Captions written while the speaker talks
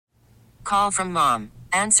Call from mom.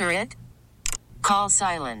 Answer it. Call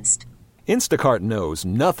silenced. Instacart knows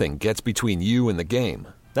nothing gets between you and the game.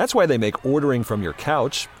 That's why they make ordering from your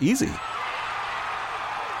couch easy.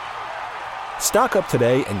 Stock up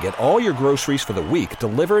today and get all your groceries for the week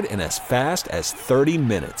delivered in as fast as 30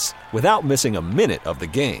 minutes without missing a minute of the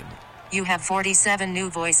game. You have 47 new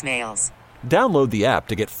voicemails. Download the app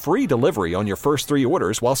to get free delivery on your first 3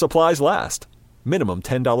 orders while supplies last. Minimum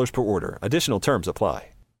 $10 per order. Additional terms apply.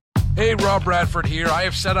 Hey, Rob Bradford here. I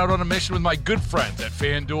have set out on a mission with my good friends at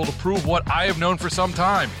FanDuel to prove what I have known for some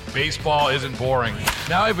time. Baseball isn't boring.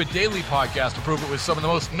 Now I have a daily podcast to prove it with some of the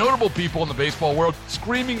most notable people in the baseball world,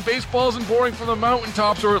 screaming baseball isn't boring from the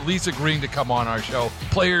mountaintops, or at least agreeing to come on our show.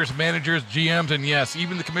 Players, managers, GMs, and yes,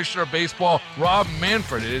 even the commissioner of baseball, Rob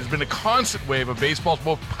Manfred. It has been a constant wave of baseball's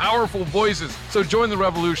most powerful voices. So join the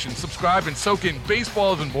revolution. Subscribe and soak in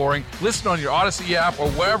Baseball Isn't Boring. Listen on your Odyssey app or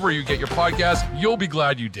wherever you get your podcasts. You'll be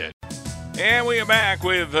glad you did. And we are back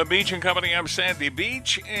with Beach and Company. I'm Sandy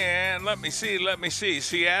Beach, and let me see.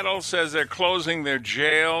 Seattle says they're closing their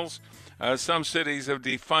jails. Some cities have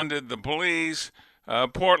defunded the police.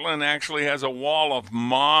 Portland actually has a wall of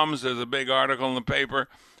moms. There's a big article in the paper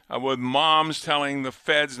with moms telling the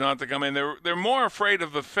feds not to come in. They're more afraid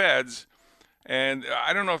of the feds. And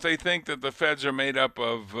I don't know if they think that the feds are made up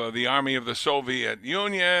of the army of the Soviet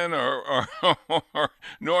Union or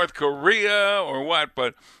North Korea or what,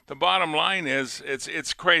 but the bottom line is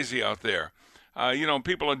it's crazy out there.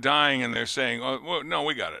 People are dying and they're saying, oh, well, no,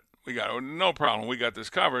 we got it. No problem. We got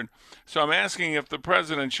this covered. So I'm asking if the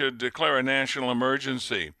president should declare a national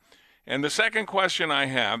emergency. And the second question I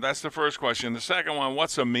have, that's the first question. The second one,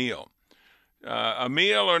 what's a meal? A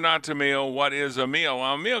meal or not a meal? What is a meal?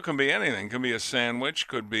 Well, a meal can be anything. It can be a sandwich,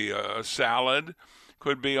 could be a salad,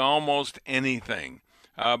 could be almost anything.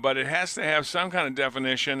 But it has to have some kind of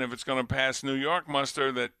definition if it's going to pass New York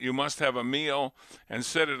muster that you must have a meal and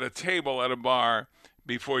sit at a table at a bar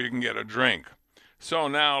before you can get a drink. So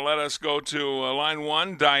now let us go to line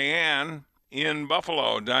 1, Diane in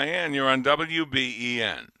Buffalo. Diane, you're on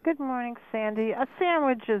WBEN. Good morning, Sandy. A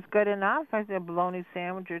sandwich is good enough. I say a bologna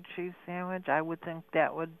sandwich or cheese sandwich. I would think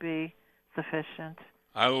that would be sufficient.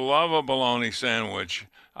 I love a bologna sandwich.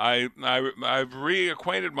 I've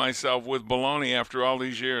reacquainted myself with bologna after all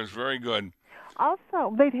these years. Very good.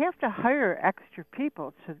 Also, they'd have to hire extra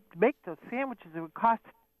people to make those sandwiches. It would cost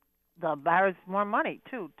the bars more money,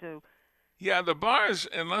 too. Yeah, the bars,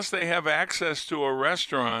 unless they have access to a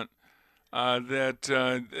restaurant,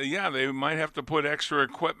 they might have to put extra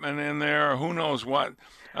equipment in there or who knows what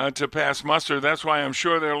to pass muster. That's why I'm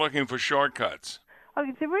sure they're looking for shortcuts.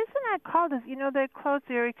 Okay, the reason I called is, they closed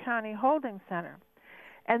the Erie County Holding Center.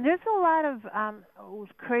 And there's a lot of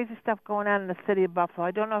crazy stuff going on in the city of Buffalo.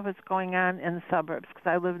 I don't know if it's going on in the suburbs because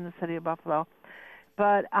I live in the city of Buffalo.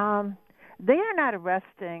 But they are not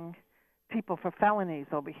arresting people for felonies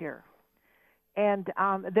over here. And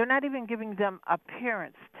they're not even giving them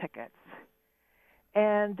appearance tickets.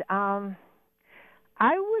 And I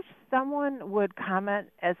wish someone would comment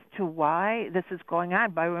as to why this is going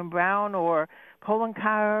on, Byron Brown or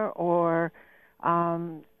Poloncarz or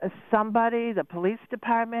somebody, the police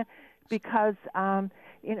department, because the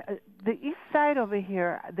east side over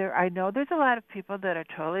here, I know there's a lot of people that are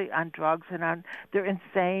totally on drugs and they're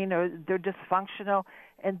insane or they're dysfunctional,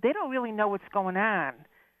 and they don't really know what's going on.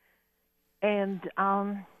 And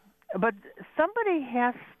but somebody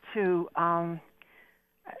has to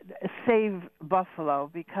save Buffalo,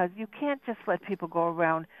 because you can't just let people go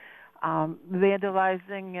around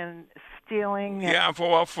vandalizing and stealing. Yeah,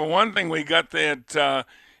 for one thing, we got that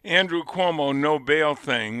Andrew Cuomo no bail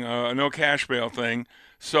thing, no cash bail thing,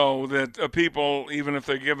 so that people, even if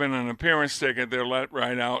they're given an appearance ticket, they're let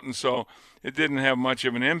right out, and so it didn't have much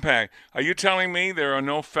of an impact. Are you telling me there are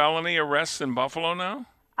no felony arrests in Buffalo now?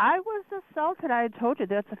 I was assaulted. I had told you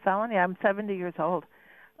that's a felony. I'm 70 years old.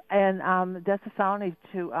 And that's a felony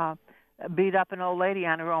to beat up an old lady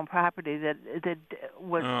on her own property that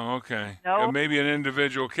was... Oh, okay. No, maybe an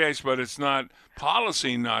individual case, but it's not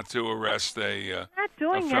policy not to arrest a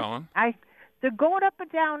felon. They're going up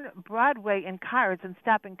and down Broadway in cars and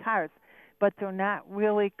stopping cars, but they're not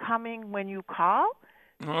really coming when you call.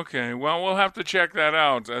 Okay. Well, we'll have to check that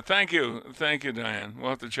out. Thank you. Thank you, Diane. We'll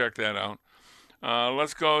have to check that out.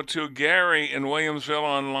 Let's go to Gary in Williamsville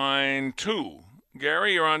on line 2.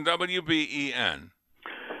 Gary, you're on WBEN.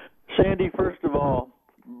 Sandy, first of all,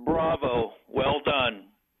 bravo. Well done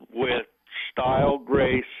with style,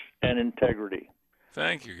 grace, and integrity.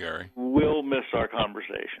 Thank you, Gary. We'll miss our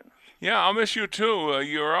conversations. Yeah, I'll miss you too.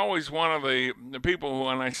 You're always one of the people who,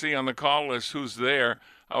 when I see on the call list who's there,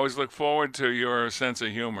 I always look forward to your sense of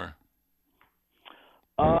humor.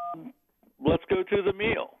 let's go to the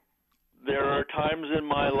meal. There are times in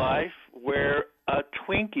my life where a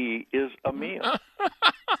Twinkie is a meal.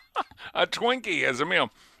 A Twinkie is a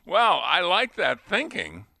meal. Well, I like that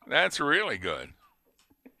thinking. That's really good.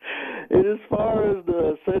 And as far as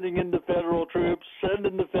the sending the federal troops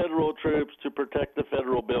to protect the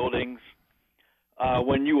federal buildings.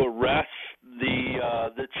 When you arrest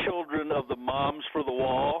the children of the moms for the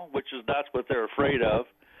wall, that's what they're afraid of.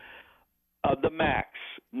 The max,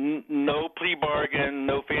 no plea bargain,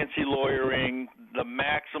 no fancy lawyering, the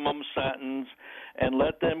maximum sentence, and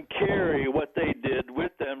let them carry what they did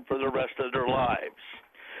with them for the rest of their lives.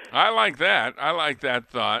 I like that. I like that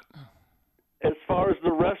thought. As far as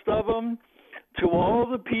the rest of them, to all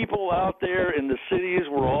the people out there in the cities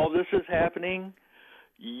where all this is happening,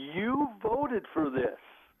 you voted for this.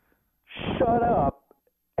 Shut up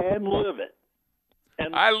and live it.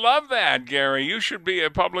 And I love that, Gary. You should be a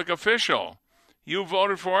public official. You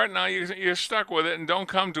voted for it. Now you're stuck with it, and don't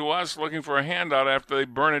come to us looking for a handout after they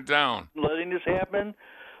burn it down. Letting this happen,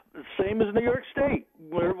 same as New York State.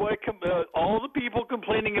 All the people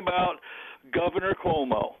complaining about Governor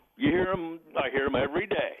Cuomo, I hear them every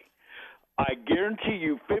day. I guarantee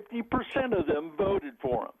you 50% of them voted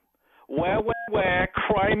for him. Wah,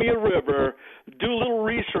 cry me a river. Do a little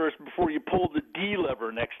research before you pull the D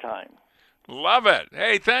lever next time. Love it.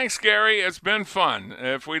 Hey, thanks, Gary. It's been fun.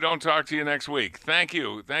 If we don't talk to you next week, thank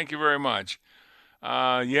you. Thank you very much.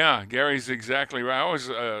 Yeah, Gary's exactly right. I always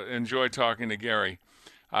enjoy talking to Gary.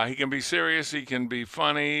 He can be serious. He can be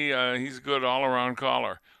funny. He's a good all-around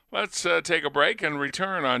caller. Let's take a break and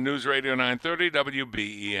return on News Radio 930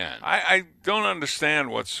 WBEN. I don't understand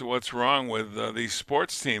what's wrong with these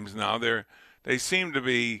sports teams now. They seem to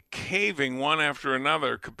be caving one after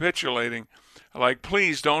another, capitulating. Like,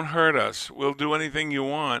 please don't hurt us. We'll do anything you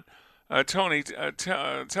want. Tony,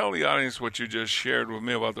 tell the audience what you just shared with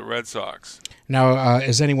me about the Red Sox. Now,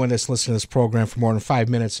 as anyone that's listened to this program for more than 5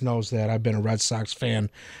 minutes knows that I've been a Red Sox fan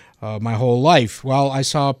my whole life. Well, I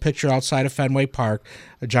saw a picture outside of Fenway Park,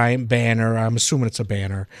 a giant banner. I'm assuming it's a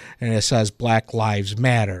banner, and it says Black Lives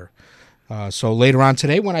Matter. So later on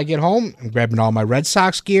today when I get home, I'm grabbing all my Red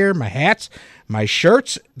Sox gear, my hats, my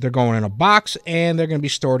shirts. They're going in a box, and they're going to be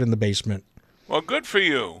stored in the basement. Well, good for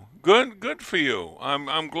you. Good for you.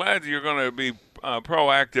 I'm glad you're going to be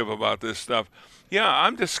proactive about this stuff. Yeah,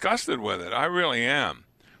 I'm disgusted with it. I really am.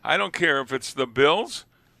 I don't care if it's the Bills.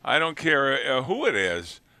 I don't care who it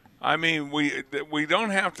is. I mean, we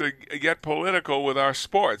don't have to get political with our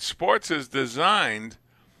sports. Sports is designed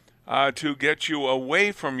to get you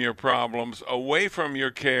away from your problems, away from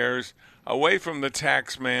your cares, away from the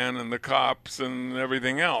tax man and the cops and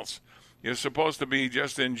everything else. You're supposed to be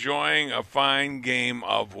just enjoying a fine game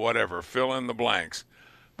of whatever, fill in the blanks.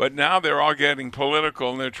 But now they're all getting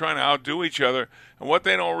political, and they're trying to outdo each other. And what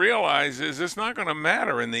they don't realize is it's not going to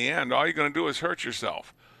matter in the end. All you're going to do is hurt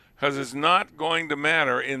yourself, because it's not going to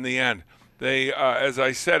matter in the end. They, as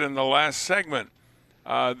I said in the last segment,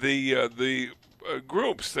 the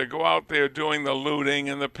groups that go out there doing the looting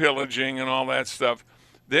and the pillaging and all that stuff,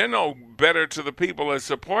 they're no better to the people that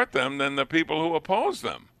support them than the people who oppose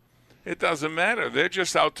them. It doesn't matter. They're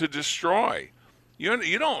just out to destroy.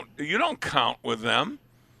 You don't count with them.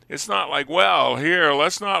 It's not like, well, here,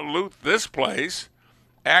 let's not loot this place,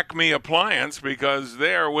 Acme Appliance, because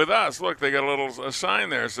they're with us. Look, they got a sign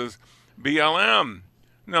there that says BLM.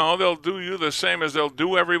 No, they'll do you the same as they'll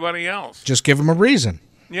do everybody else. Just give them a reason.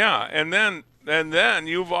 Yeah, and then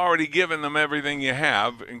you've already given them everything you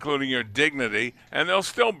have, including your dignity, and they'll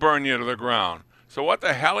still burn you to the ground. So what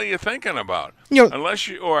the hell are you thinking about? Unless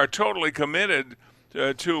you are totally committed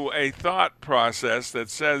to a thought process that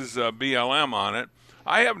says BLM on it.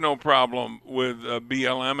 I have no problem with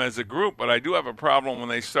BLM as a group, but I do have a problem when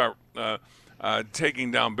they start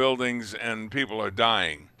taking down buildings and people are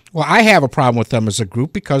dying. Well, I have a problem with them as a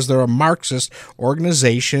group because they're a Marxist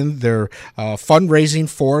organization. They're fundraising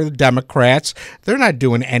for the Democrats. They're not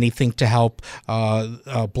doing anything to help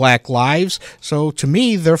black lives. So to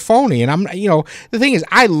me, they're phony. And the thing is,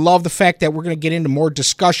 I love the fact that we're going to get into more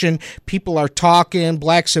discussion. People are talking,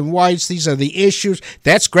 blacks and whites. These are the issues.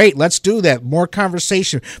 That's great. Let's do that. More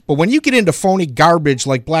conversation. But when you get into phony garbage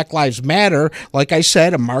like Black Lives Matter, like I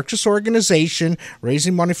said, a Marxist organization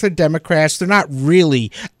raising money for the Democrats, they're not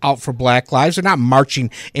really out for black lives. They're not marching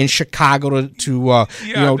in Chicago to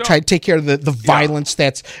try to take care of the violence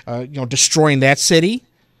that's destroying that city.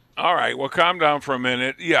 All right, well, calm down for a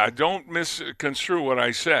minute. Yeah, don't misconstrue what I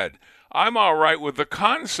said. I'm all right with the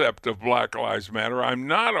concept of Black Lives Matter. I'm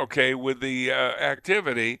not okay with the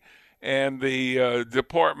activity and the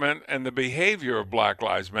deportment and the behavior of Black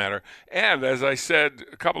Lives Matter. And as I said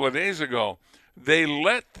a couple of days ago, they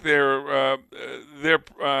let their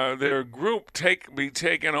group be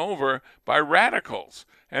taken over by radicals,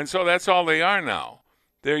 and so that's all they are now.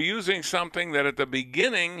 They're using something that at the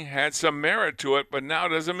beginning had some merit to it, but now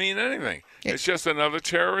doesn't mean anything. It's just another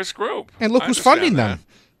terrorist group. And look who's funding them.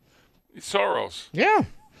 Soros. Yeah.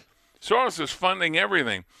 Soros is funding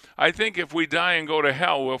everything. I think if we die and go to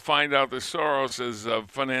hell, we'll find out that Soros has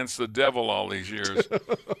financed the devil all these years.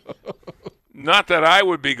 Not that I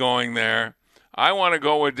would be going there. I want to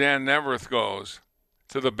go where Dan Neverth goes,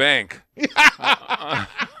 to the bank.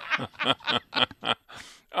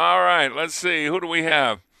 All right, let's see. Who do we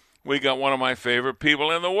have? We got one of my favorite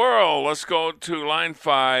people in the world. Let's go to line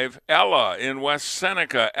 5, Ella in West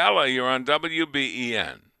Seneca. Ella, you're on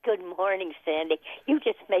WBEN. Good morning, Sandy. You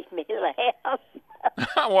just make me laugh.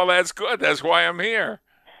 Well, that's good. That's why I'm here.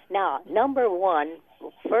 Now, number one,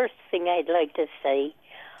 first thing I'd like to say,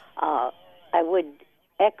 I would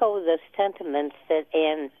echo the sentiments that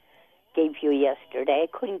Ann gave you yesterday.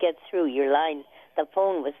 I couldn't get through your line. The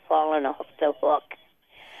phone was falling off the hook.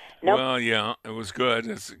 Nope. Well, yeah, it was good.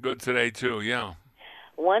 It's good today, too, yeah.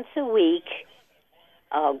 Once a week,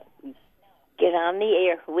 get on the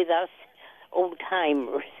air with us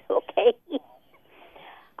old-timers, okay?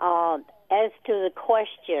 As to the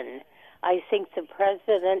question, I think the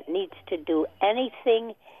president needs to do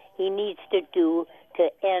anything he needs to do to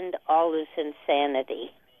end all this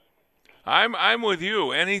insanity. I'm with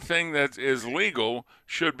you. Anything that is legal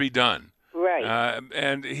should be done. Right.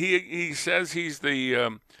 And he says he's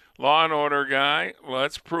the law and order guy.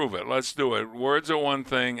 Let's prove it. Let's do it. Words are one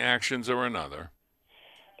thing, actions are another.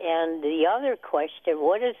 And the other question,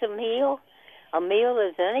 what is a meal? A meal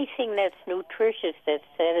is anything that's nutritious that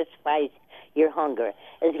satisfies your hunger,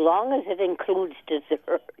 as long as it includes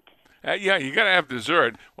dessert. Yeah, you got to have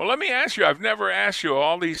dessert. Well, let me ask you. I've never asked you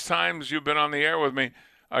all these times you've been on the air with me.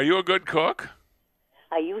 Are you a good cook?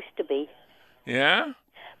 I used to be. Yeah?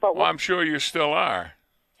 But well, I'm sure you still are.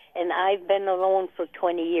 And I've been alone for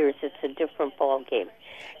 20 years. It's a different ballgame.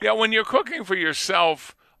 Yeah, when you're cooking for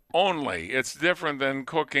yourself only, it's different than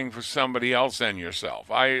cooking for somebody else and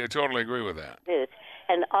yourself. I totally agree with that. It is.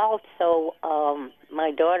 And also,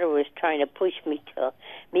 my daughter was trying to push me to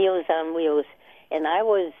Meals on Wheels, and I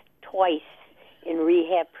was twice in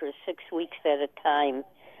rehab for 6 weeks at a time.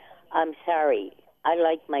 I'm sorry. I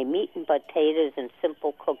like my meat and potatoes and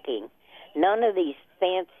simple cooking. None of these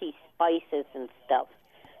fancy spices and stuff.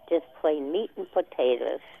 Just plain meat and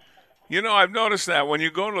potatoes. You know, I've noticed that when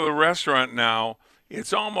you go to the restaurant now,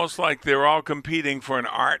 it's almost like they're all competing for an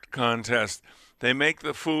art contest. They make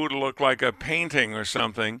the food look like a painting or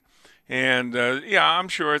something. And, yeah, I'm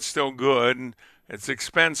sure it's still good and it's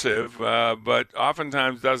expensive, but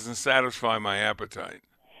oftentimes doesn't satisfy my appetite.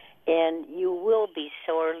 And you will be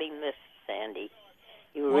sorely missed, Sandy.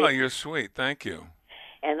 Well, you're sweet. Thank you.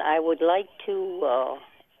 And I would like to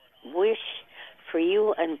wish for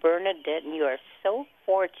you and Bernadette, and you are so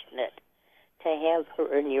fortunate to have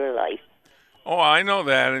her in your life. Oh, I know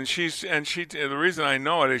that, and the reason I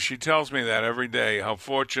know it is she tells me that every day, how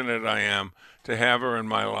fortunate I am to have her in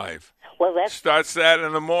my life. Well, that starts that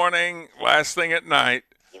in the morning, last thing at night.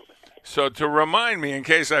 So to remind me in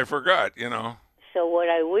case I forgot, you know. So what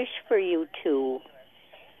I wish for you too,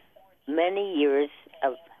 many years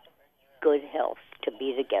of good health to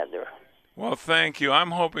be together. Well, thank you.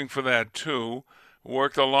 I'm hoping for that too.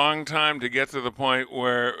 Worked a long time to get to the point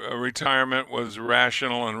where retirement was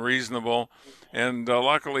rational and reasonable, and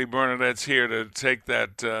luckily Bernadette's here to take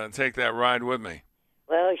that ride with me.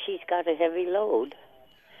 Well, she's got a heavy load.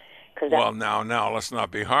 Well, now, let's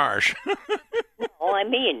not be harsh. Oh, I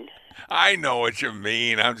mean. I know what you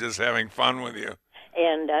mean. I'm just having fun with you.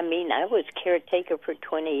 And, I mean, I was caretaker for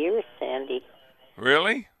 20 years, Sandy.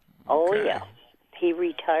 Really? Oh, okay. yeah. He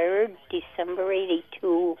retired December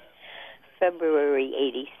 82, February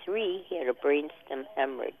 83. He had a brainstem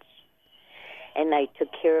hemorrhage. And I took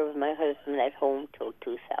care of my husband at home till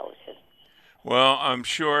 2000. Well, I'm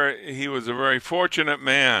sure he was a very fortunate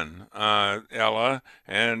man, Ella,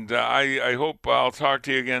 and I hope I'll talk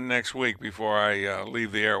to you again next week before I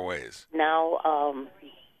leave the airways. Now,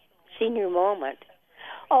 senior moment.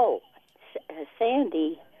 Oh,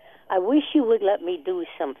 Sandy, I wish you would let me do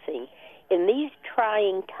something. In these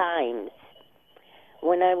trying times,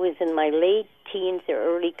 when I was in my late teens or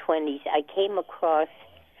early 20s, I came across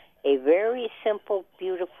a very simple,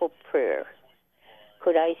 beautiful prayer.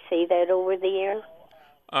 Could I say that over the air?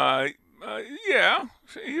 Yeah,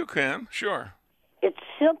 you can, sure. It's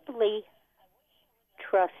simply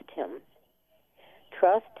trust him.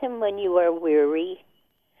 Trust him when you are weary.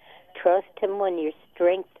 Trust him when your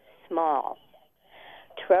strength is small.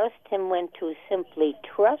 Trust him when to simply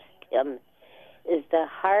trust him is the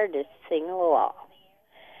hardest thing of all.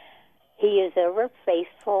 He is ever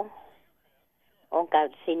faithful. Oh,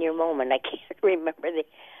 God, senior moment. I can't remember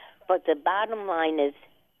but the bottom line is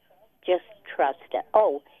just trust him.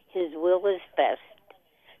 Oh, his will is best.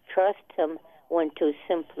 Trust him when to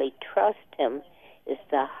simply trust him is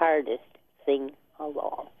the hardest thing of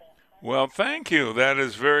all. Well, thank you. That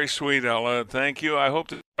is very sweet, Ella. Thank you. I hope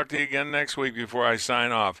to talk to you again next week before I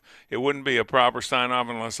sign off. It wouldn't be a proper sign-off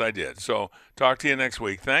unless I did. So talk to you next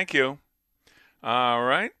week. Thank you. All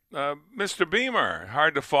right. Mr. Beamer,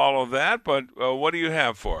 hard to follow that, but what do you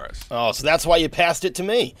have for us? Oh, so that's why you passed it to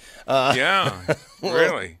me. Yeah,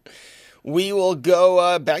 really. We will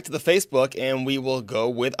go back to the Facebook, and we will go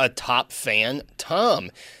with a top fan,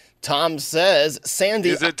 Tom. Tom says, Sandy...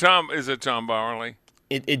 Is it Tom Bowerly?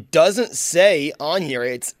 It doesn't say on here.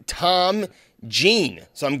 It's Tom Jean.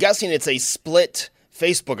 So I'm guessing it's a split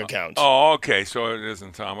Facebook account. Oh, okay. So it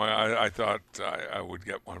isn't Tom. I thought I would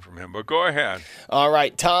get one from him, but go ahead. All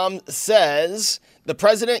right. Tom says, the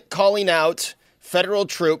president calling out federal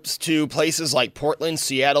troops to places like Portland,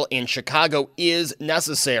 Seattle, and Chicago is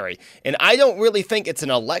necessary. And I don't really think it's an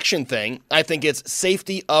election thing. I think it's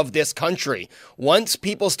safety of this country. Once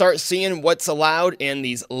people start seeing what's allowed in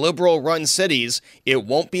these liberal-run cities, it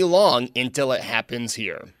won't be long until it happens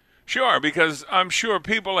here. Sure, because I'm sure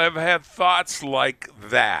people have had thoughts like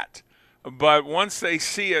that. But once they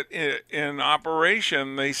see it in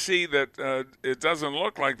operation, they see that it doesn't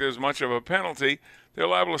look like there's much of a penalty. They're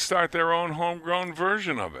liable to start their own homegrown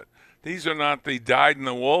version of it. These are not the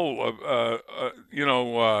dyed-in-the-wool,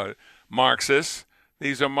 Marxists.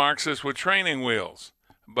 These are Marxists with training wheels.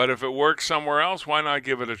 But if it works somewhere else, why not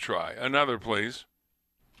give it a try? Another, please.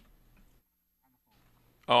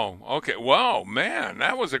 Oh, okay. Wow, man,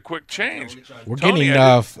 that was a quick change. We're getting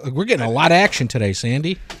a lot of action today,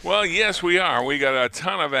 Sandy. Well, yes, we are. We got a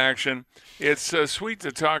ton of action. It's sweet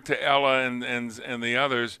to talk to Ella and the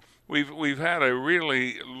others. We've had a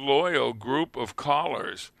really loyal group of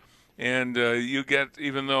callers, and you get,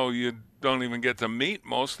 even though you don't even get to meet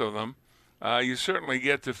most of them, you certainly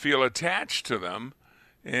get to feel attached to them,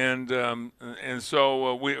 and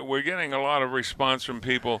so we're getting a lot of response from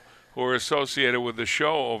people who are associated with the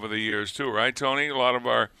show over the years too, right, Tony? A lot of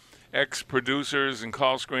our ex-producers and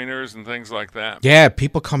call screeners and things like that. Yeah,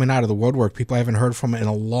 people coming out of the woodwork, people I haven't heard from in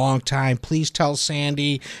a long time. Please tell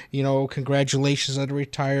Sandy, congratulations on the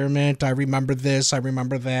retirement. I remember this, I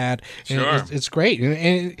remember that. Sure. And it's great.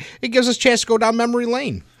 And it gives us a chance to go down memory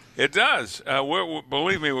lane. It does.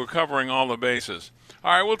 Believe me, we're covering all the bases.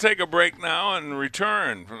 All right, we'll take a break now and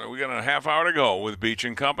return. We got a half hour to go with Beach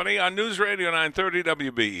and Company on News Radio 930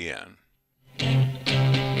 WBEN.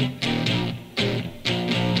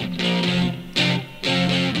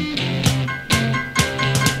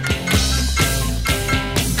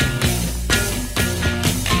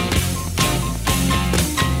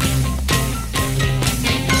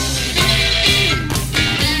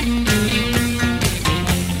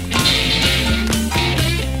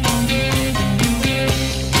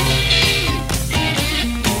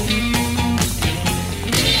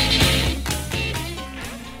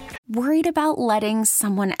 Worried about letting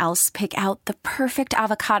someone else pick out the perfect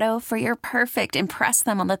avocado for your perfect impress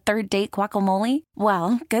them on the third date guacamole?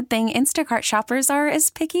 Well, good thing Instacart shoppers are as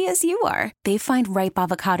picky as you are. They find ripe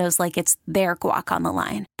avocados like it's their guac on the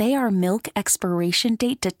line. They are milk expiration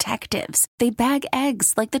date detectives. They bag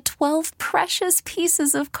eggs like the 12 precious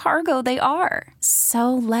pieces of cargo they are.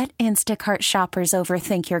 So let Instacart shoppers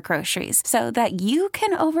overthink your groceries so that you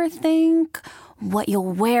can overthink what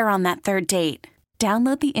you'll wear on that third date.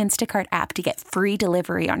 Download the Instacart app to get free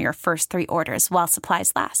delivery on your first 3 orders while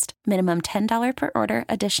supplies last. Minimum $10 per order.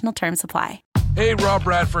 Additional terms apply. Hey, Rob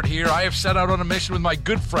Bradford here. I have set out on a mission with my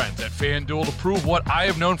good friends at FanDuel to prove what I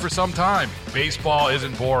have known for some time. Baseball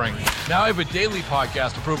isn't boring. Now I have a daily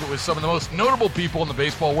podcast to prove it with some of the most notable people in the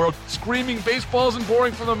baseball world, screaming baseball isn't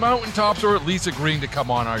boring from the mountaintops, or at least agreeing to come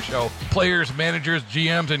on our show. Players, managers,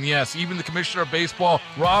 GMs, and yes, even the commissioner of baseball,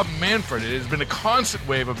 Rob Manfred. It has been a constant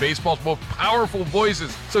wave of baseball's most powerful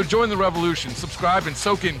voices. So join the revolution. Subscribe and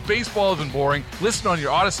soak in Baseball Isn't Boring. Listen on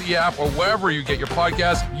your Odyssey app or wherever you get your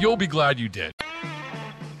podcasts. You'll be glad you did.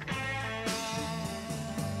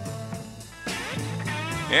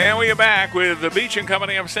 And we are back with the Beach and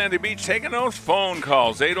Company. I'm Sandy Beach. Taking those phone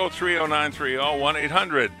calls,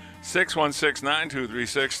 803-0930,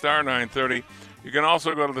 1-800-616-9236, star 930. You can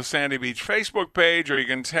also go to the Sandy Beach Facebook page, or you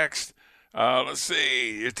can text,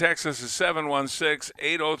 your text us at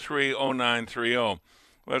 716-803-0930.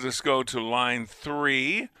 Let us go to line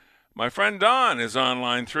 3. My friend Don is on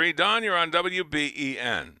line 3. Don, you're on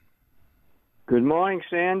WBEN. Good morning,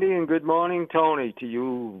 Sandy, and good morning, Tony, to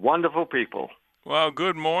you wonderful people. Well,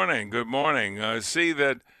 good morning. Good morning. See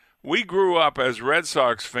that we grew up as Red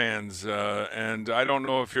Sox fans, and I don't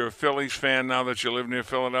know if you're a Phillies fan now that you live near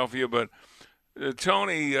Philadelphia, but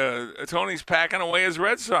Tony's packing away his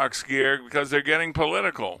Red Sox gear because they're getting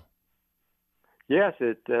political. Yes,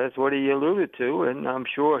 that's what he alluded to, and I'm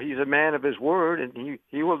sure he's a man of his word, and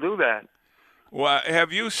he will do that. Well,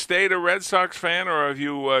 have you stayed a Red Sox fan, or have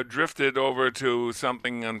you drifted over to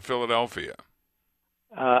something in Philadelphia?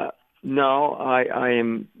 No,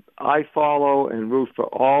 I follow and root for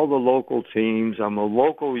all the local teams. I'm a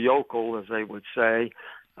local yokel, as they would say.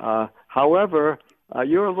 However,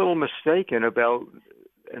 you're a little mistaken about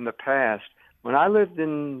in the past. When I lived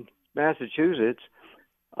in Massachusetts,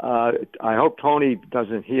 I hope Tony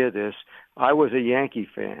doesn't hear this, I was a Yankee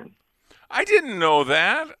fan. I didn't know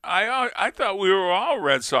that. I thought we were all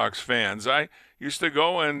Red Sox fans. I used to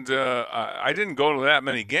go and I didn't go to that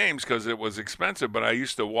many games because it was expensive, but I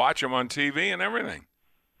used to watch them on TV and everything.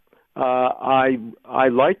 I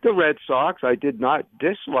liked the Red Sox. I did not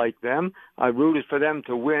dislike them. I rooted for them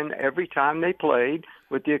to win every time they played,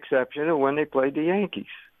 with the exception of when they played the Yankees.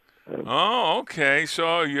 Oh, okay.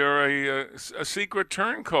 So you're a secret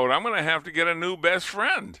turncoat. I'm going to have to get a new best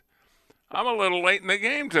friend. I'm a little late in the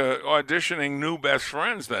game to auditioning new best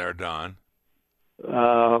friends there, Don.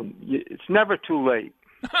 It's never too late.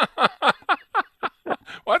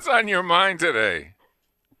 What's on your mind today?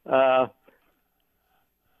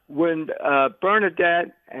 When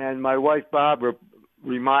Bernadette and my wife Barbara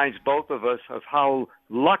reminds both of us of how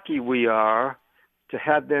lucky we are to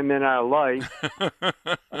have them in our life,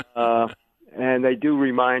 and they do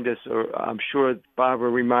remind us, or I'm sure Barbara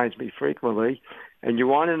reminds me frequently, and you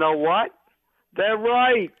want to know what? They're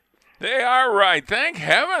right. They are right. Thank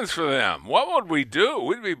heavens for them. What would we do?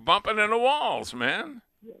 We'd be bumping into walls, man.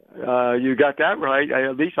 You got that right.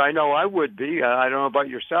 At least I know I would be. I don't know about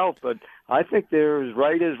yourself, but I think they're as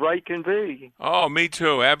right can be. Oh, me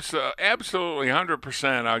too. Absolutely,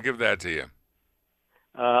 100%. I'll give that to you.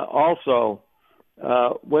 Also,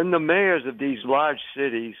 when the mayors of these large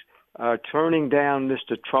cities are turning down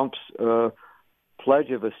Mr. Trump's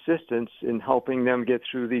pledge of assistance in helping them get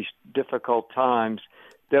through these difficult times,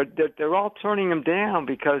 they're all turning them down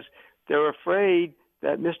because they're afraid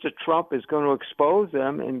that Mr. Trump is going to expose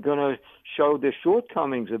them and going to show the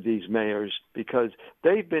shortcomings of these mayors because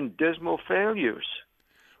they've been dismal failures.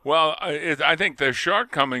 Well, I think their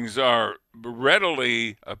shortcomings are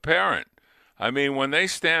readily apparent. I mean, when they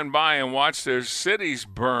stand by and watch their cities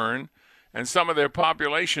burn and some of their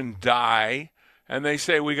population die, and they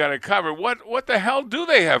say, we got to cover, what the hell do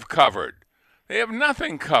they have covered? They have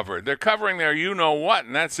nothing covered. They're covering their you-know-what,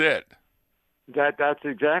 and that's it. That's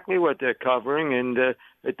exactly what they're covering, and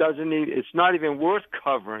it's not even worth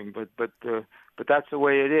covering, but that's the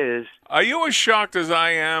way it is. Are you as shocked as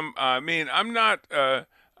I am? I mean, I'm not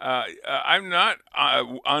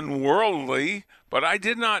unworldly, but I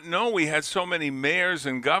did not know we had so many mayors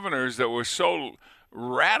and governors that were so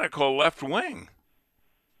radical left-wing.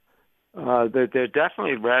 They're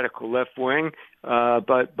definitely radical left-wing,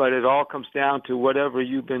 but it all comes down to whatever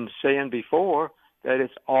you've been saying before, that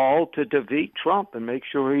it's all to defeat Trump and make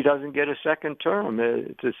sure he doesn't get a second term.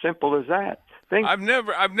 It's as simple as that. I've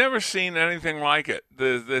never seen anything like it.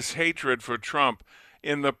 This hatred for Trump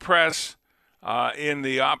in the press, in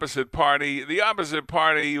the opposite party. The opposite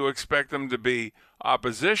party, you expect them to be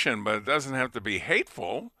opposition, but it doesn't have to be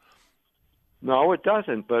hateful. No, it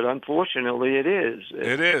doesn't. But unfortunately, it is.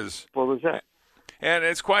 It is. Simple as that. And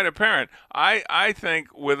it's quite apparent. I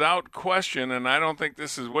think without question, and I don't think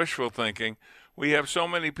this is wishful thinking, we have so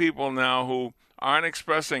many people now who aren't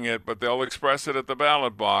expressing it, but they'll express it at the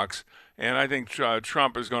ballot box. And I think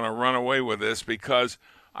Trump is going to run away with this because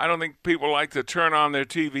I don't think people like to turn on their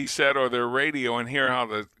TV set or their radio and hear how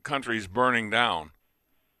the country's burning down.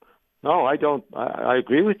 No, I don't. I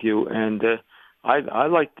agree with you. And I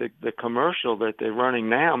like the commercial that they're running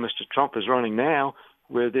now, Mr. Trump is running now,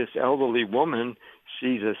 where this elderly woman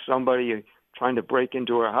sees somebody trying to break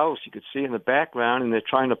into her house. You could see in the background, and they're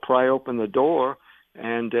trying to pry open the door,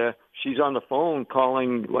 and she's on the phone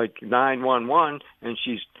calling like 911, and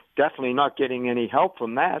she's definitely not getting any help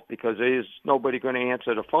from that because there's nobody going to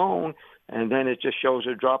answer the phone, and then it just shows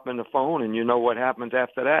her dropping the phone, and you know what happens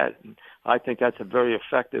after that. And I think that's a very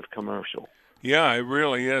effective commercial. Yeah, it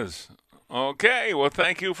really is. Okay, well,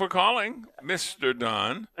 thank you for calling, Mr.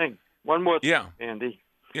 Don. Hey, one more thing, Andy.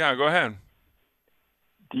 Yeah, go ahead.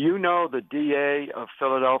 Do you know the DA of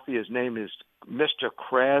Philadelphia, his name is Mr.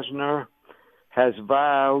 Krasner, has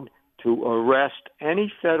vowed to arrest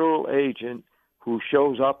any federal agent who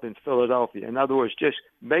shows up in Philadelphia. In other words, just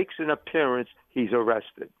makes an appearance, he's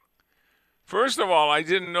arrested. First of all, I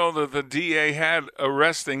didn't know that the DA had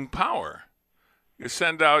arresting power. You could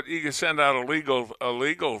send out a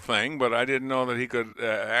legal thing, but I didn't know that he could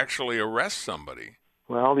actually arrest somebody.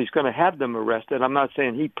 Well, he's going to have them arrested. I'm not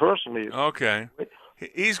saying he personally. Okay.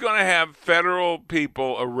 He's going to have federal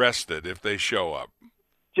people arrested if they show up.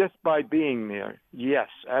 Just by being there. Yes,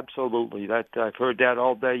 absolutely. I've heard that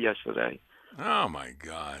all day yesterday. Oh, my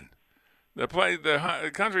God.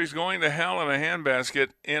 The country's going to hell in a handbasket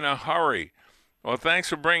in a hurry. Well, thanks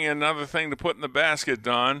for bringing another thing to put in the basket,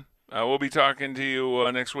 Don. We'll be talking to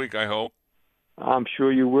you next week, I hope. I'm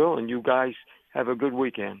sure you will, and you guys have a good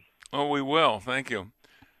weekend. Oh, we will. Thank you.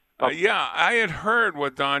 Yeah, I had heard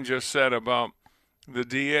what Don just said about the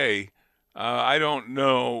DA. I don't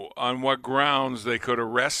know on what grounds they could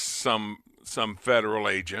arrest some federal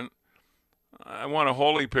agent. I want a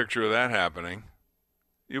holy picture of that happening.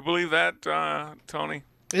 You believe that, Tony?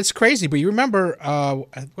 It's crazy, but you remember,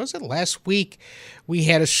 was it last week, we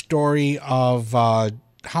had a story of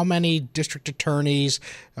how many district attorneys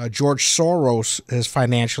George Soros has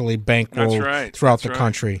financially bankrolled throughout the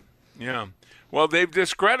country. Yeah. Well, they've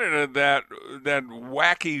discredited that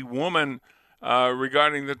wacky woman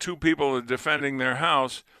regarding the two people defending their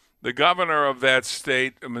house. The governor of that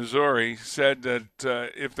state, Missouri, said that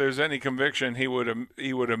if there's any conviction, he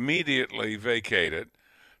would immediately vacate it.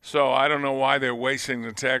 So I don't know why they're wasting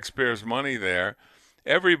the taxpayers' money there.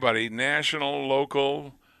 Everybody, national,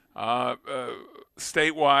 local,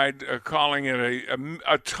 statewide, calling it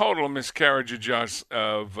a total miscarriage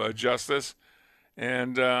of justice.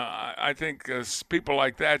 And I think people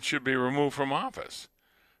like that should be removed from office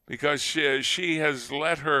because she has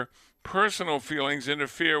let her personal feelings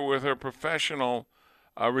interfere with her professional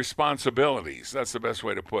responsibilities. That's the best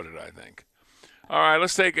way to put it, I think. All right,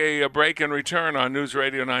 let's take a break and return on News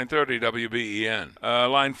Radio 930 WBEN.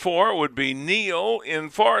 Line 4 would be Neil in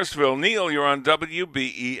Forestville. Neil, you're on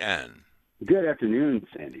WBEN. Good afternoon,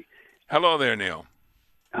 Sandy. Hello there, Neil.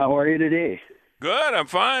 How are you today? Good, I'm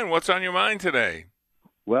fine. What's on your mind today?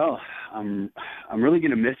 Well, I'm really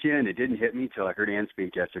going to miss you, and it didn't hit me till I heard Ann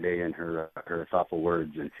speak yesterday and her thoughtful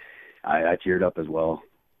words, and I teared up as well.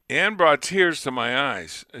 Ann brought tears to my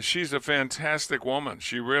eyes. She's a fantastic woman.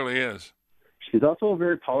 She really is. She's also a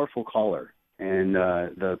very powerful caller, and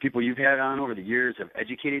the people you've had on over the years have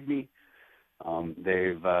educated me.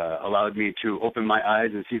 They've allowed me to open my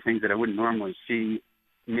eyes and see things that I wouldn't normally see,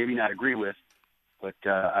 maybe not agree with, but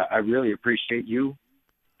I really appreciate you,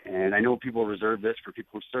 and I know people reserve this for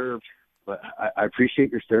people who serve, but I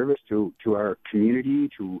appreciate your service to our community,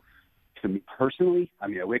 to me personally. I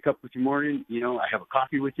mean, I wake up with you morning, I have a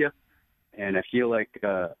coffee with you, and I feel like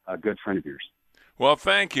a good friend of yours. Well,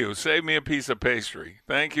 thank you. Save me a piece of pastry.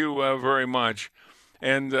 Thank you very much.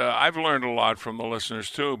 And I've learned a lot from the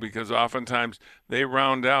listeners, too, because oftentimes they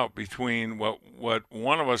round out between what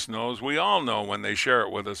one of us knows. We all know when they share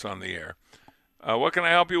it with us on the air. What can I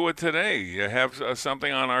help you with today? You have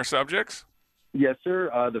something on our subjects? Yes,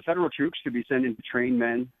 sir. The federal troops should be sent in to train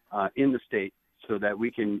men in the state so that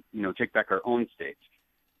we can, take back our own states.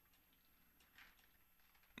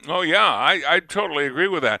 Oh, yeah, I totally agree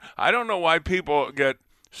with that. I don't know why people get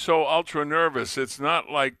so ultra nervous. It's not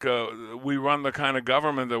like we run the kind of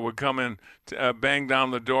government that would come in, bang down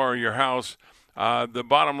the door of your house. The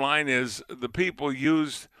bottom line is the people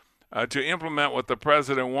used to implement what the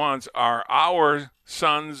president wants are our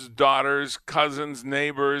sons, daughters, cousins,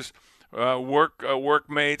 neighbors,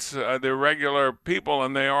 workmates. They're regular people,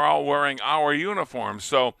 and they are all wearing our uniforms.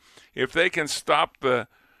 So if they can stop the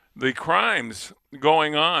crimes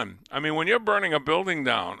going on. I mean, when you're burning a building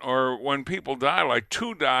down or when people die, like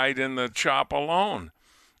 2 died in the CHOP alone,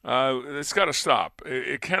 it's got to stop.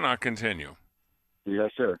 It cannot continue.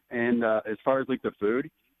 Yes, sir. And as far as like the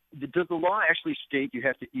food, does the law actually state you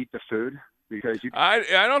have to eat the food? Because I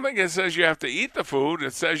don't think it says you have to eat the food.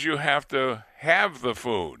 It says you have to have the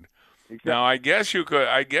food. Exactly. Now, I guess you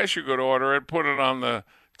could order it, put it on the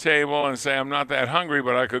table and say, I'm not that hungry,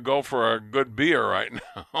 but I could go for a good beer right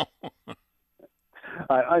now.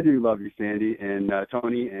 I do love you, Sandy and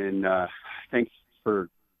Tony, and thanks for,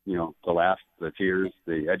 the laughs, the tears,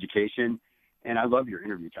 the education, and I love your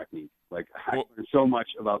interview technique. Like, I learned so much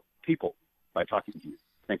about people by talking to you.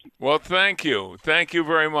 Thank you. Well, thank you. Thank you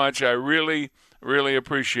very much. I really, really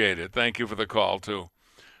appreciate it. Thank you for the call, too.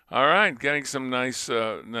 All right, getting some nice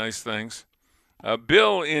things.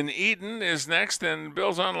 Bill in Eden is next, and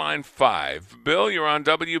Bill's on line 5. Bill, you're on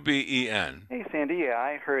WBEN. Hey, Sandy. Yeah,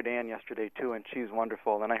 I heard Ann yesterday, too, and she's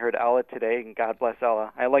wonderful. And I heard Ella today, and God bless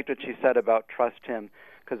Ella. I liked what she said about trust him,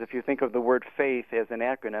 because if you think of the word faith as an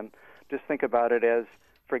acronym, just think about it as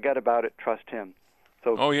forget about it, trust him.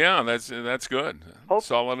 So, oh yeah, that's good.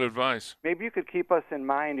 Solid advice. Maybe you could keep us in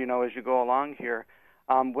mind, as you go along here.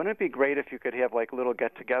 Wouldn't it be great if you could have like little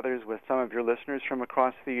get-togethers with some of your listeners from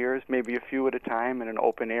across the years, maybe a few at a time in an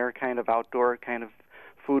open-air kind of outdoor kind of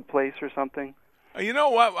food place or something? You know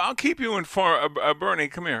what? I'll keep you informed. Bernie,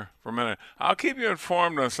 come here for a minute. I'll keep you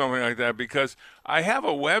informed on something like that because I have a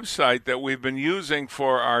website that we've been using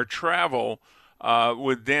for our travel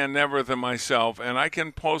with Dan Neverth and myself, and I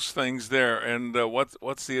can post things there. And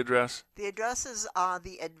what's the address? The address is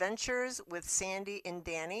The Adventures with Sandy and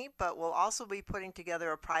Danny, but we'll also be putting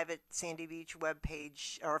together a private Sandy Beach web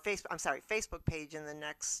page or Facebook page in the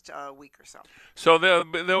next week or so. So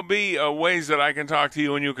there'll be ways that I can talk to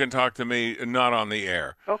you and you can talk to me, not on the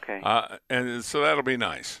air. Okay. And so that'll be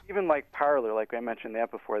nice. Even like Parlor, like I mentioned that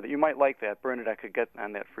before, that you might like that. Bernadette could get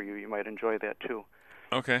on that for you. You might enjoy that too.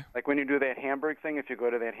 Okay. Like when you do that Hamburg thing, if you go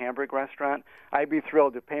to that Hamburg restaurant, I'd be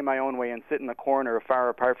thrilled to pay my own way and sit in the corner far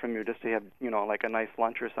apart from you just to have, like a nice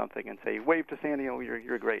lunch or something and say, wave to Sandy,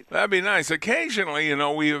 you're great. That'd be nice. Occasionally,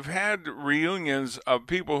 we've had reunions of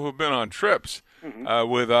people who've been on trips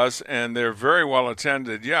with us, and they're very well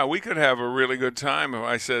attended. Yeah, we could have a really good time if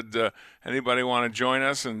I said, anybody want to join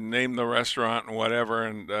us and name the restaurant and whatever,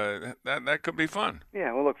 and that could be fun.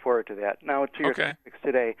 Yeah, we'll look forward to that. Now, to your Okay. topics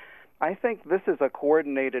today. I think this is a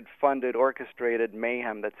coordinated, funded, orchestrated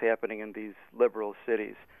mayhem that's happening in these liberal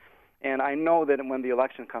cities. And I know that when the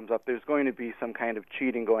election comes up, there's going to be some kind of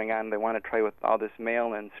cheating going on. They want to try with all this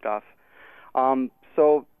mail-in stuff.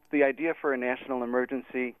 So the idea for a national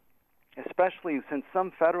emergency, especially since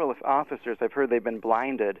some federal officers, I've heard they've been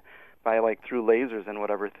blinded by through lasers and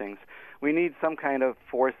whatever things. We need some kind of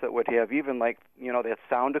force that would have even that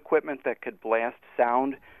sound equipment that could blast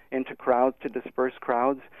sound into crowds to disperse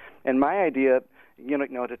crowds. And my idea,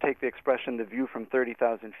 to take the expression, the view from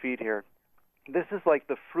 30,000 feet here, this is like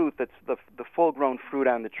the fruit that's the full-grown fruit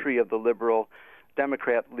on the tree of the liberal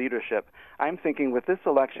Democrat leadership. I'm thinking with this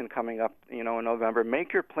election coming up, in November,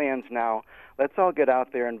 make your plans now. Let's all get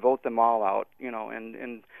out there and vote them all out,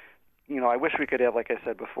 and I wish we could have, like I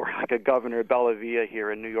said before, like a Governor Bellavia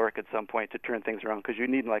here in New York at some point to turn things around, because you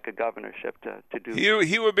need like a governorship to do.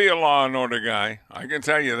 He would be a law and order guy. I can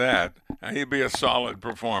tell you that. He'd be a solid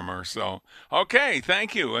performer. So, okay,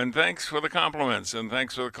 thank you, and thanks for the compliments, and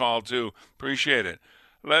thanks for the call, too. Appreciate it.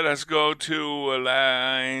 Let us go to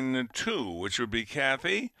line 2, which would be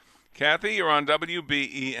Kathy. Kathy, you're on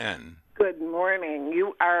WBEN. Good morning.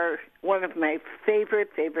 You are one of my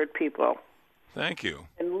favorite people. Thank you.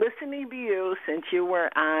 And listening to you since you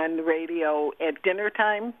were on radio at dinner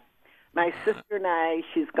time, my sister and I,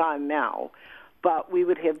 she's gone now, but we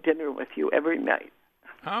would have dinner with you every night.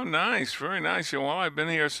 How nice. Very nice. Well, I've been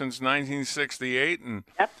here since 1968, and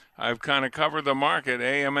I've kind of covered the market,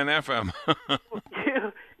 AM and FM.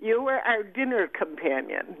 You were our dinner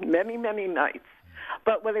companion many, many nights.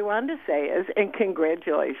 But what I wanted to say is, and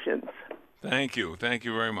congratulations. Thank you. Thank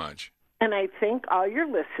you very much. And I think all your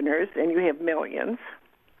listeners, and you have millions,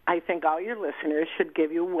 I think all your listeners should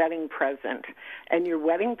give you a wedding present. And your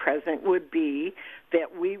wedding present would be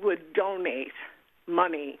that we would donate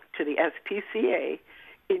money to the SPCA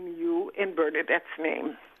in you and Bernadette's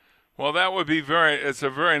name. Well, that would be it's a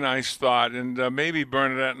very nice thought. And maybe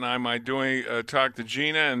Bernadette and I might talk to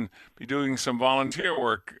Gina and be doing some volunteer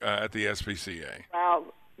work at the SPCA.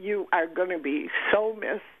 Well, you are going to be so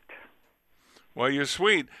missed. Well, you're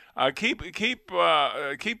sweet. Keep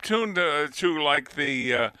tuned to like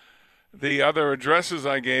the other addresses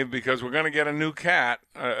I gave, because we're going to get a new cat,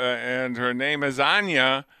 and her name is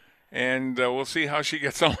Anya, and we'll see how she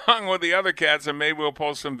gets along with the other cats, and maybe we'll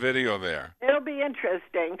post some video there. It'll be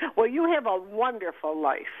interesting. Well, you have a wonderful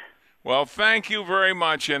life. Well, thank you very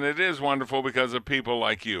much, and it is wonderful because of people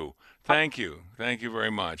like you. Thank you. Thank you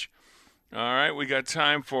very much. All right, we got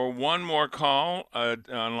time for one more call on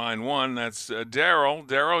line 1. That's Daryl.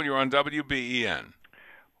 Daryl, you're on WBEN.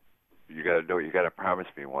 You got to promise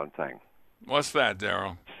me one thing. What's that,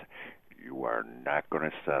 Daryl? You are not going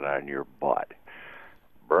to sit on your butt.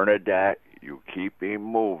 Bernadette, you keep him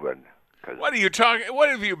moving. What are you talking? What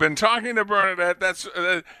have you been talking to Bernadette? That's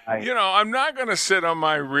I'm not going to sit on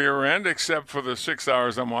my rear end except for the 6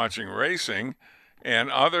 hours I'm watching racing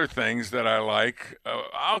and other things that I like.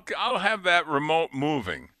 I'll have that remote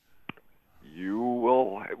moving. You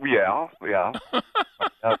will, yeah.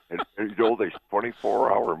 There's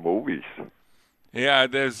 24-hour movies. Yeah,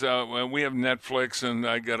 there's. We have Netflix, and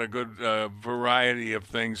I got a good variety of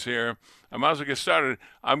things here. I might as well get started.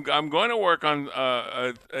 I'm going to work on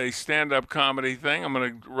a stand-up comedy thing. I'm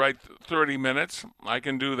going to write 30 minutes. I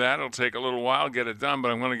can do that. It'll take a little while to get it done,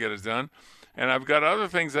 but I'm going to get it done. And I've got other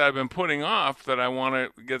things that I've been putting off that I want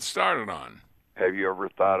to get started on. Have you ever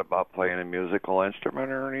thought about playing a musical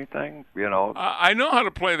instrument or anything? You know? I know how to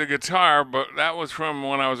play the guitar, but that was from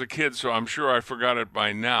when I was a kid, so I'm sure I forgot it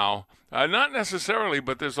by now. Not necessarily,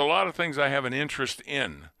 but there's a lot of things I have an interest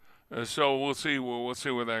in. So we'll see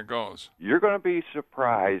where that goes. You're going to be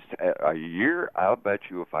surprised. A year, I'll bet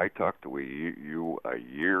you, if I talk to you a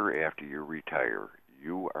year after you retire,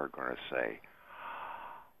 you are going to say,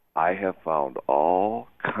 I have found all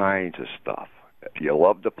kinds of stuff. If you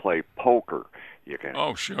love to play poker, you can.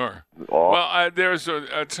 Oh, sure. Well, there's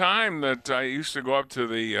a time that I used to go up to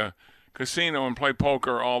the casino and play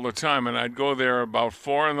poker all the time, and I'd go there about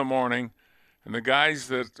 4 in the morning, and the guys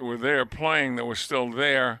that were there playing that were still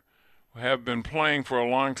there have been playing for a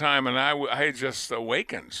long time, and I had just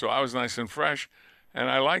awakened, so I was nice and fresh, and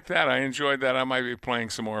I liked that. I enjoyed that. I might be playing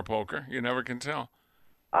some more poker. You never can tell.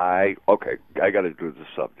 I got to do the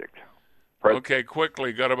subject. Okay,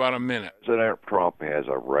 quickly. Got about a minute. President Trump has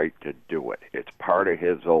a right to do it. It's part of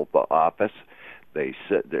his oath of office.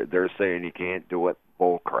 They're saying he can't do it.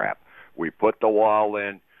 Bull crap. We put the wall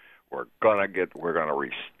in. We're gonna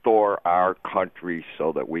restore our country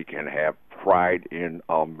so that we can have pride in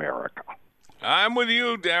America. I'm with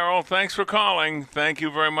you, Daryl. Thanks for calling. Thank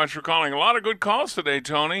you very much for calling. A lot of good calls today,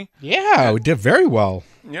 Tony. Yeah, we did very well.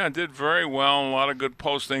 Yeah, did very well. A lot of good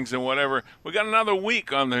postings and whatever. We got another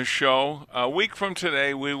week on this show. A week from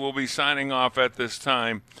today, we will be signing off at this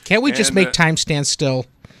time. Can't we just make time stand still?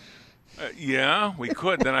 Yeah, we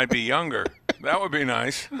could. Then I'd be younger. That would be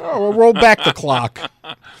nice. Oh, we'll roll back the clock.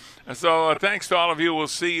 So thanks to all of you. We'll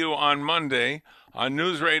see you on Monday on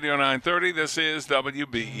News Radio 930. This is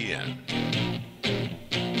WBEN.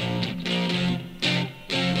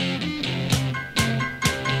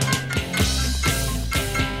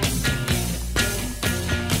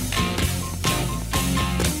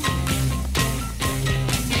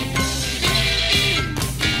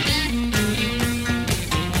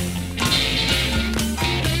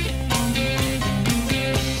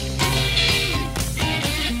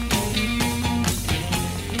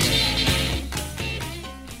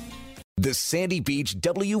 The Sandy Beach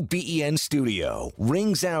WBEN studio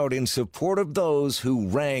rings out in support of those who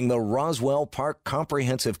rang the Roswell Park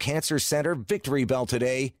Comprehensive Cancer Center victory bell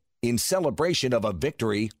today in celebration of a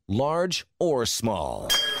victory, large or small.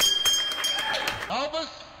 Elvis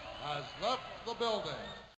has left the building.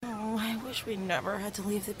 Oh, I wish we never had to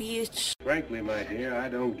leave the beach. Frankly, my dear, I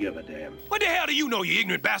don't give a damn. What the hell do you know, you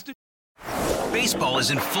ignorant bastard? Baseball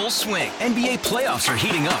is in full swing. NBA playoffs are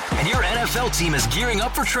heating up, and your NFL team is gearing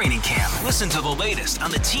up for training camp. Listen to the latest on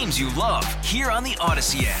the teams you love here on the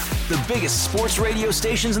Odyssey app. The biggest sports radio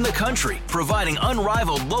stations in the country, providing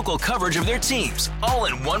unrivaled local coverage of their teams, all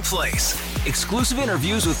in one place. Exclusive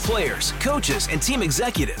interviews with players, coaches, and team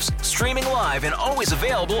executives, streaming live and always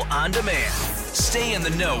available on demand. Stay in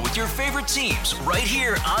the know with your favorite teams right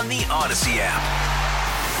here on the Odyssey app.